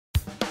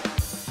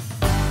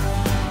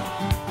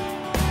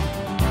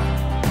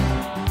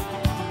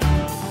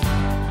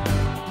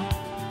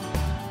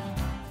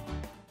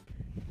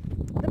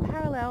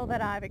well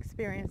that I've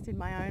experienced in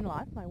my own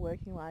life, my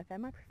working life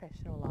and my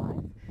professional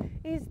life,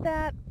 is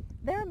that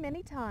there are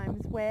many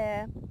times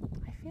where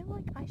I feel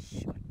like I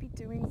should be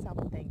doing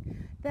something,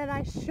 that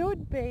I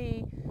should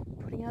be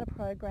putting out a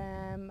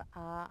program,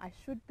 I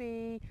should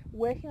be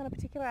working on a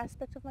particular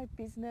aspect of my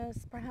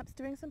business, perhaps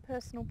doing some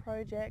personal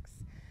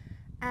projects.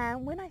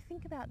 And when I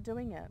think about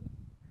doing it,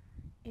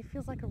 it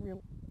feels like a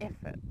real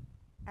effort.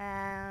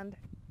 And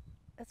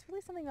it's really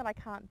something that I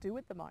can't do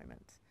at the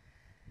moment.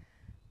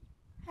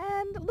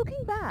 And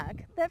looking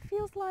back, that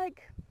feels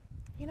like,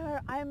 you know,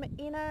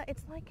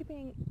 it's like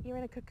you're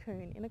in a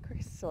cocoon, in a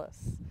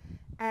chrysalis,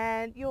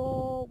 and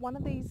you're one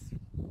of these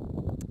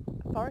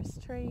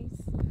forest trees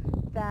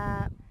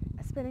that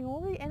are spending all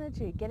the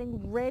energy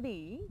getting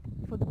ready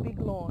for the big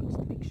launch,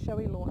 the big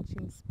showy launch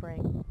in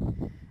spring.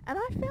 And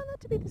I found that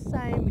to be the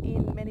same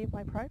in many of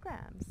my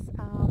programs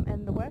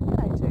and the work that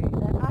I do,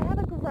 that I have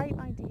a great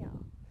idea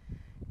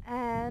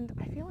and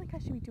I feel like I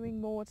should be doing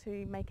more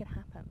to make it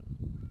happen.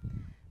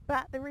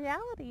 But the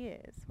reality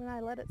is, when I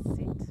let it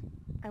sit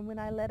and when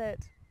I let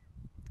it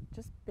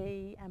just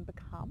be and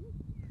become,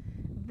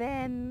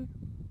 then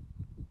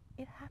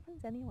it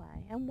happens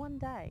anyway. And one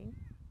day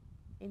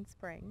in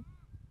spring,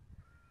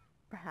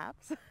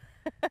 perhaps,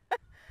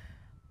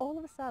 all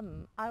of a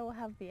sudden I will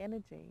have the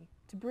energy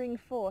to bring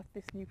forth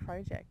this new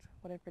project,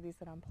 whatever it is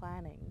that I'm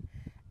planning.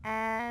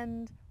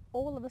 And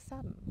all of a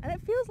sudden, and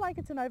it feels like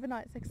it's an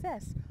overnight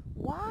success.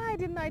 Why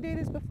didn't I do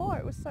this before?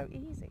 It was so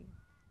easy.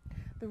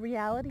 The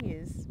reality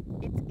is,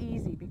 it's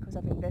easy because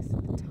I've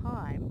invested the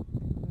time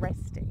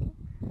resting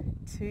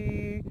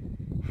to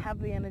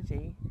have the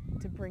energy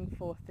to bring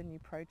forth the new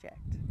project.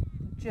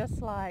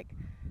 Just like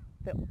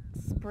the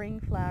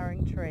spring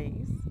flowering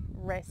trees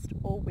rest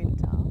all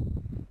winter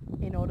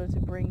in order to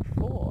bring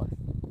forth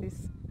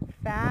this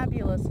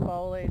fabulous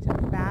foliage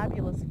and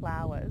fabulous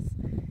flowers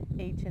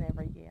each and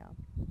every year.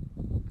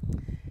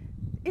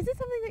 Is this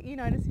something that you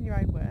notice in your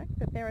own work,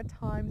 that there are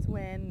times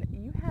when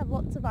you have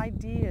lots of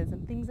ideas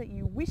and things that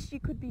you wish you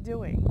could be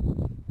doing,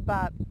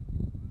 but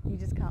you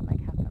just can't make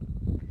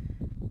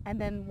happen? And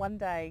then one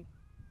day,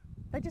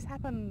 they just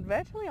happen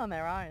virtually on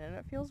their own and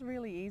it feels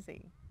really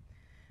easy.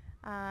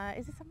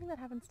 Is this something that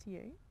happens to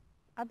you?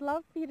 I'd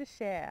love for you to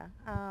share.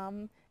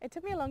 It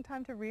took me a long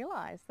time to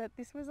realise that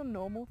this was a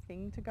normal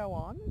thing to go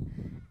on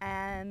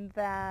and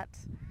that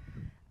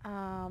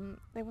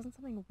there wasn't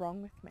something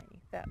wrong with me,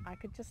 that I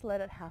could just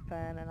let it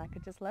happen and I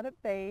could just let it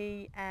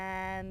be,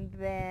 and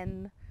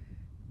then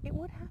it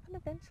would happen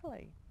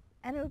eventually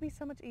and it would be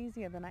so much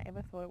easier than I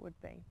ever thought it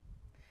would be.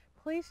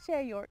 Please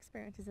share your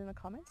experiences in the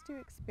comments. Do you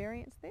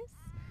experience this?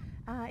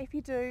 If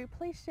you do,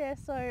 please share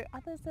so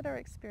others that are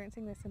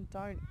experiencing this and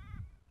don't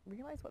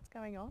realise what's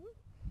going on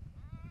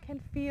can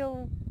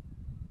feel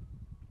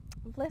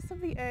less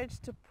of the urge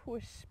to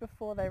push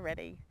before they're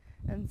ready.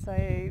 And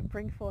so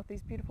bring forth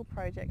these beautiful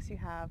projects you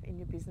have in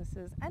your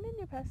businesses and in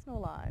your personal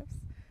lives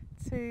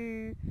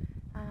to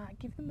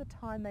give them the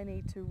time they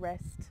need to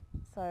rest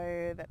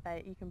so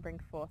that you can bring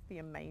forth the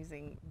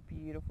amazing,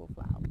 beautiful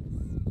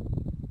flowers.